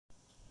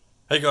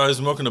Hey guys,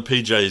 and welcome to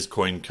PJ's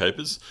Coin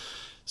Capers.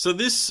 So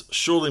this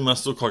surely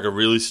must look like a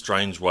really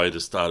strange way to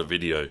start a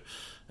video.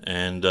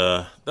 And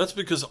that's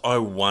because I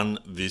won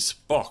this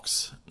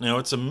box. Now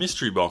it's a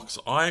mystery box.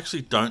 I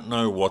actually don't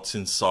know what's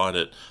inside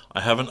it.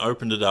 I haven't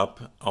opened it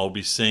up. I'll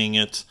be seeing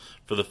it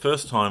for the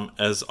first time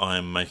as I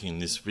am making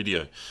this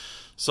video.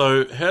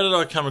 So how did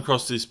I come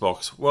across this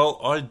box?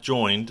 Well, I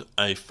joined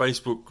a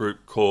Facebook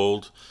group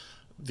called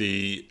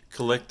the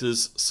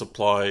Collectors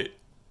Supply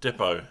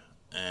Depot.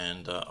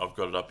 And I've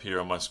got it up here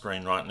on my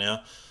screen right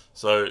now.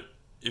 So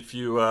if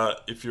you're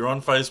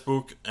on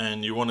Facebook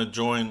and you want to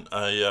join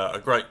a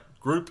great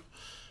group,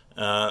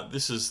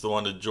 this is the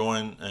one to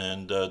join.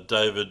 And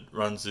David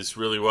runs this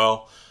really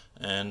well,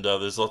 and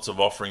there's lots of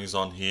offerings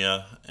on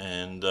here.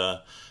 And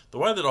the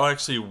way that I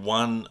actually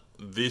won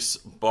this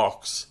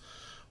box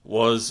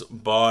was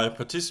by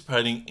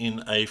participating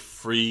in a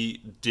free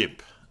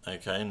dip.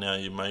 Okay, now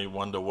you may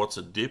wonder what's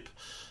a dip.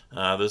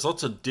 There's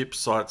lots of dip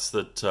sites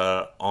that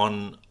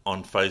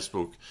on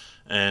Facebook,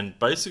 and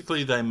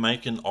basically they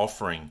make an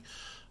offering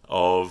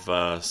of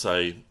let's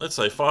say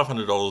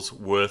 $500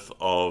 worth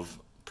of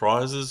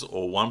prizes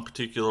or one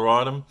particular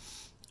item,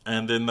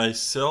 and then they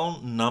sell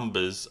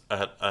numbers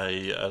at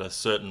a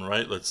certain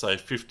rate. Let's say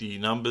 50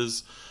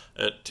 numbers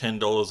at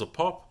 $10 a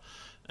pop,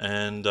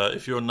 and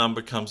if your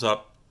number comes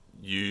up,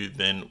 you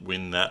then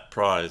win that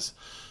prize.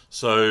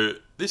 So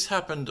this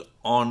happened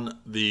on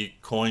the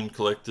Coin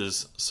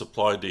Collectors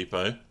Supply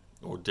Depot,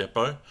 or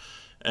Depot,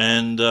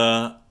 and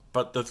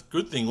but the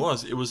good thing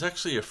was it was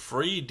actually a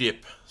free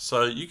dip,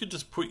 so you could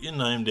just put your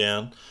name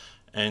down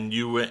and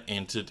you were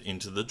entered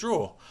into the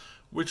draw,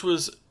 which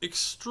was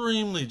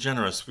extremely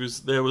generous because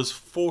there was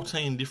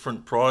 14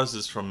 different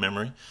prizes from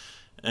memory,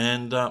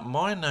 and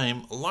my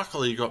name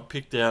luckily got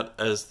picked out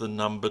as the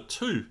number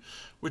 2,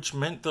 which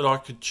meant that I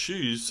could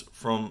choose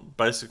from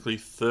basically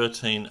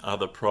 13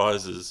 other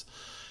prizes.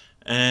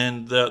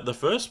 And the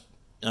first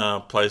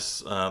place,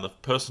 the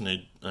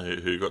person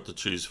who got to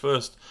choose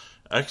first,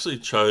 actually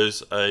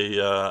chose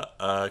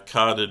a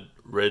carded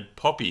red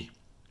poppy,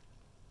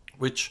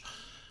 which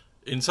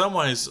in some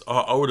ways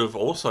I would have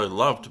also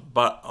loved,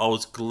 but I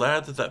was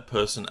glad that that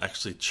person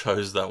actually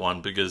chose that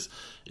one because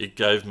it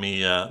gave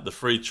me the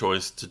free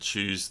choice to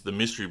choose the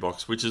mystery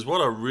box, which is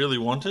what I really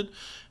wanted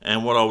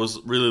and what I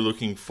was really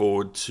looking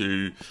forward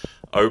to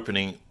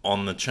opening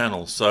on the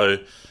channel. So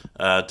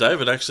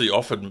David actually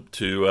offered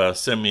to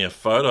send me a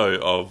photo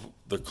of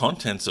the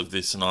contents of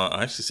this, and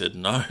I actually said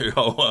no.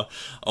 I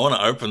want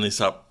to open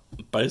this up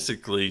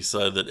basically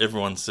so that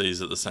everyone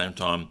sees at the same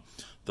time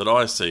that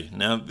I see.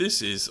 Now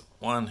this is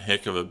one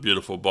heck of a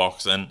beautiful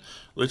box, and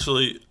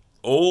literally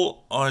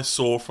all I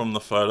saw from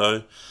the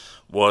photo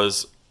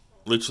was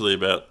literally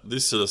about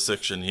this sort of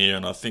section here,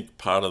 and I think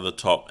part of the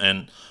top,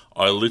 and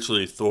I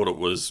literally thought it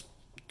was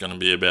going to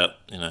be about,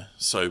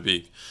 so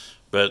big.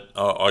 But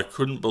I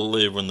couldn't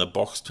believe when the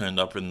box turned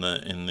up in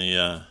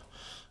the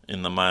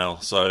mail.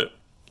 So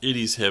it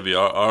is heavy.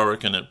 I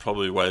reckon it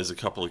probably weighs a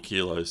couple of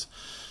kilos.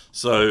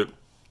 So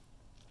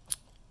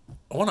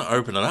I want to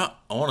open it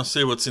up. I want to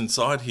see what's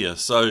inside here.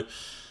 So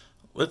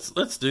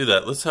let's do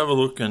that. Let's have a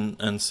look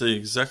and see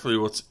exactly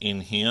what's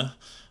in here.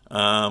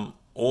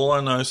 All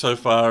I know so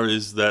far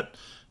is that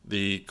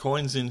the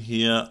coins in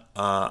here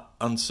are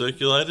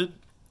uncirculated.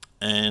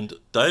 And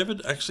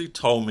David actually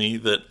told me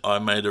that I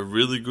made a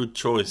really good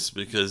choice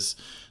because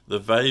the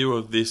value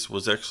of this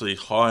was actually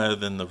higher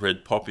than the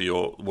red poppy,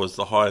 or was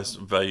the highest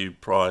value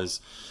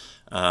prize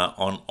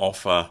on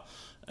offer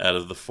out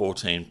of the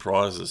 14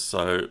 prizes.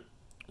 So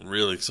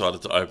really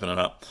excited to open it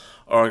up.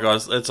 Alright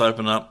guys, let's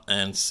open up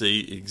and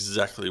see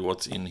exactly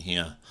what's in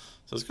here.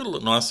 So it's got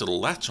a nice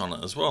little latch on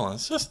it as well. And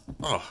it's just,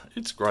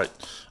 it's great.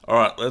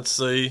 Alright, let's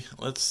see.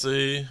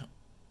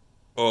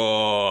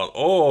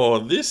 Oh,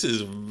 this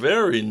is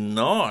very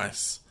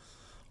nice.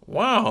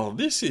 Wow,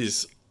 this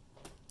is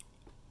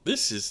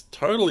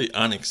totally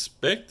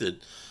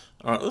unexpected.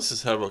 All right, let's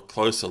just have a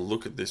closer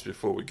look at this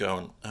before we go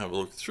and have a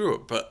look through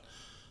it. But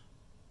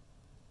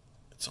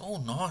it's all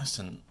nice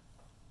and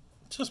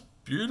just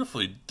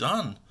beautifully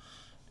done.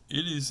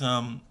 It is,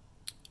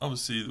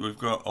 obviously we've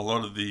got a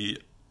lot of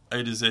the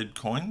A to Z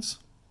coins,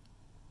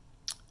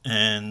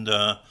 and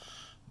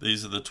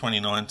these are the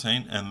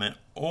 2019, and they're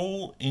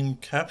all in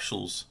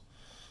capsules.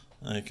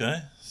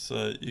 Okay,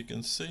 so you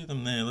can see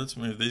them there. Let's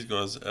move these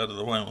guys out of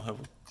the way and we'll have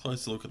a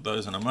closer look at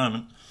those in a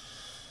moment.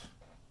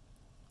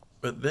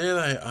 But there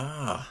they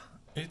are.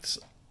 It's,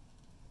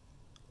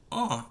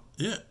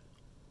 yeah.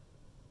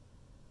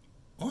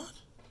 What?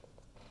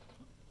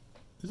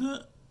 Is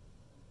that?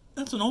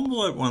 That's an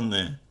envelope one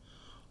there.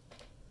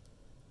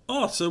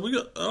 So we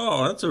got,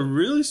 that's a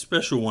really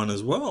special one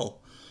as well.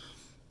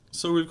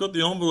 So we've got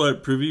the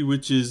envelope privy,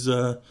 which is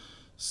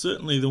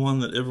certainly the one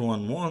that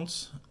everyone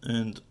wants,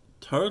 and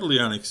totally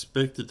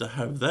unexpected to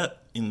have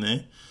that in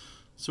there.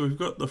 So we've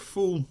got the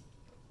full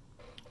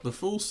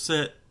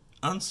set,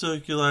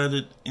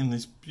 uncirculated, in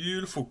this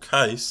beautiful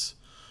case,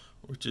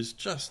 which is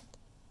just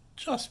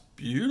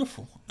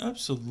beautiful,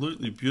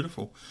 absolutely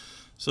beautiful.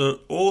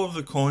 So all of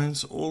the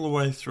coins all the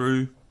way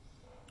through,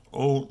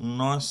 all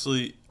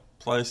nicely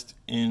placed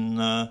in,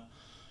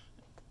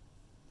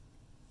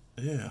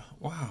 yeah,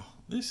 wow,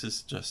 this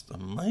is just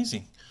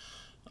amazing.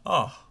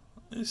 Oh,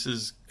 this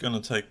is going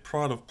to take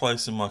pride of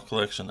place in my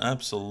collection,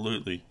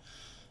 absolutely.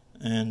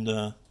 And,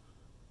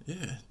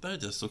 yeah, they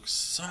just look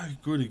so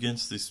good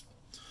against this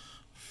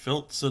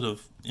felt sort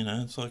of, you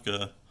know, it's like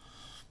a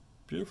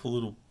beautiful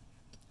little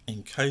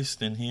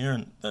encased in here,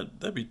 and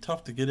that'd be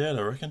tough to get out,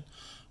 I reckon.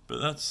 But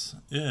that's,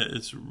 yeah,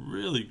 it's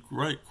really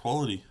great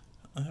quality.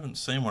 I haven't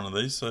seen one of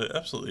these, so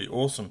absolutely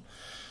awesome.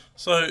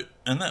 So,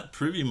 and that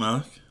privy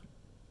mark,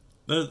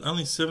 there's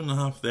only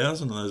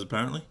 7,500 of those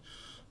apparently.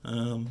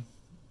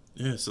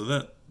 Yeah, so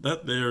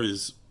that there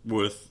is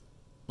worth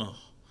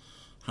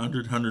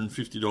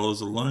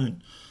 $150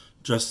 alone,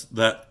 just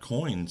that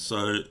coin.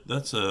 So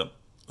that's a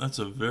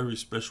very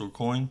special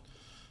coin.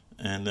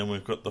 And then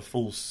we've got the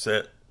full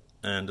set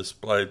and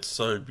displayed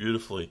so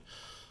beautifully.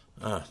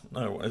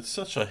 No, it's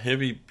such a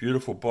heavy,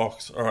 beautiful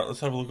box. All right,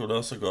 let's have a look at what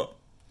else I got.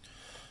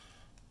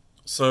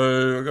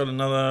 So I got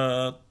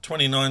another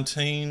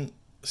 2019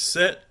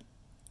 set,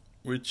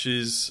 which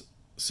is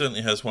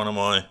certainly has one of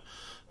my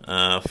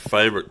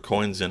favorite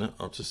coins in it.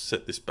 I'll just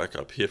set this back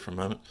up here for a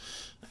moment.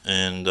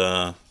 And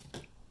yeah,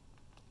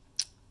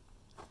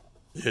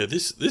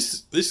 this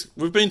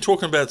we've been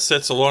talking about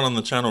sets a lot on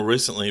the channel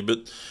recently,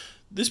 but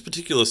this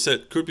particular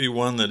set could be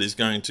one that is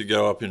going to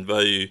go up in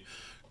value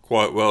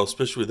quite well,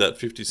 especially with that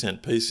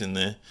 50-cent piece in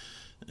there.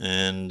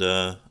 And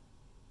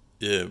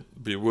yeah,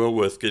 be well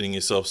worth getting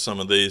yourself some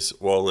of these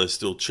while they're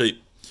still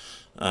cheap.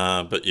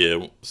 But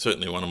yeah,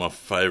 certainly one of my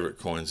favourite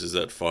coins is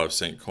that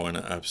 5-cent coin.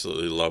 I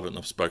absolutely love it, and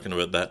I've spoken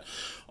about that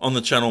on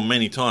the channel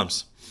many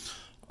times.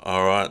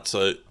 Alright,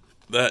 so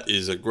that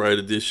is a great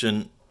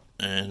addition,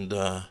 and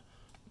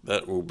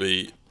that will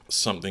be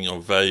something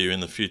of value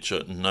in the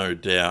future, no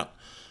doubt.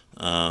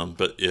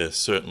 But yeah,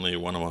 certainly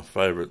one of my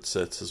favourite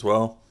sets as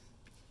well.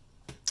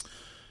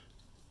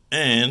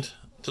 And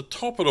to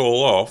top it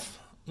all off,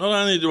 not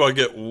only do I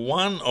get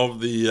one of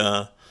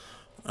the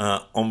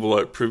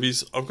envelope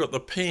privies, I've got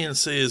the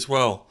PNC as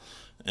well,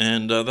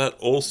 and that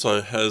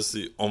also has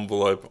the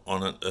envelope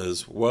on it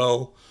as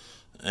well.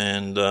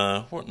 And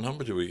what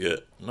number do we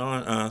get?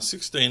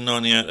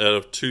 1698 out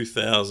of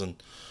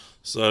 2000.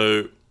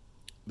 So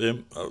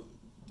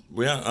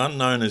we are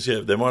unknown as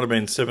yet. There might have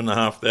been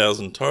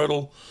 7,500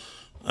 total,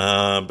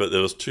 but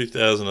there was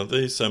 2,000 of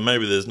these. So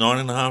maybe there's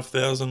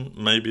 9,500.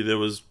 Maybe there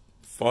was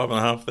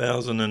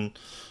 5,500 and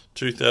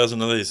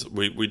 2,000 of these.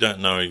 We don't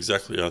know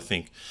exactly, I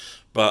think.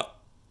 But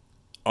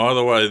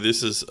either way,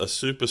 this is a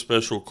super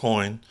special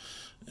coin.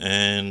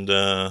 And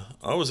I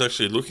was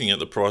actually looking at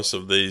the price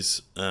of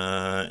these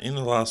in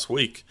the last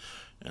week.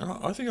 And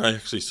I think I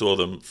actually saw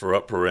them for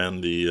up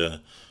around the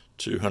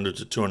 $200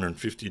 to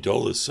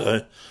 $250.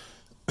 So,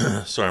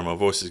 sorry, my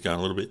voice is going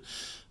a little bit.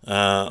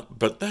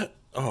 But that,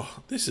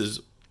 this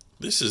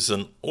is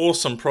an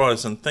awesome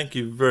price. And thank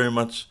you very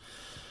much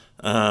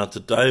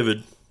to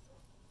David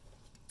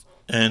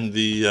and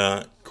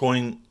the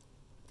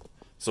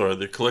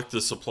the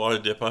Collector's Supply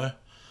Depot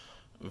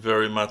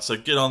very much. So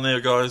get on there,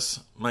 guys.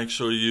 Make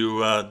sure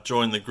you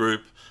join the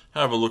group,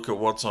 have a look at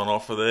what's on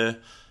offer there,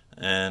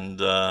 and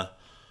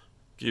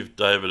give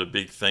David a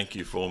big thank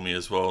you for me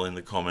as well in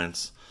the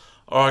comments.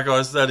 Alright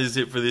guys, that is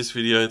it for this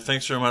video.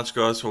 Thanks very much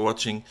guys for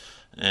watching,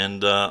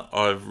 and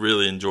I've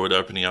really enjoyed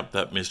opening up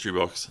that mystery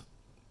box.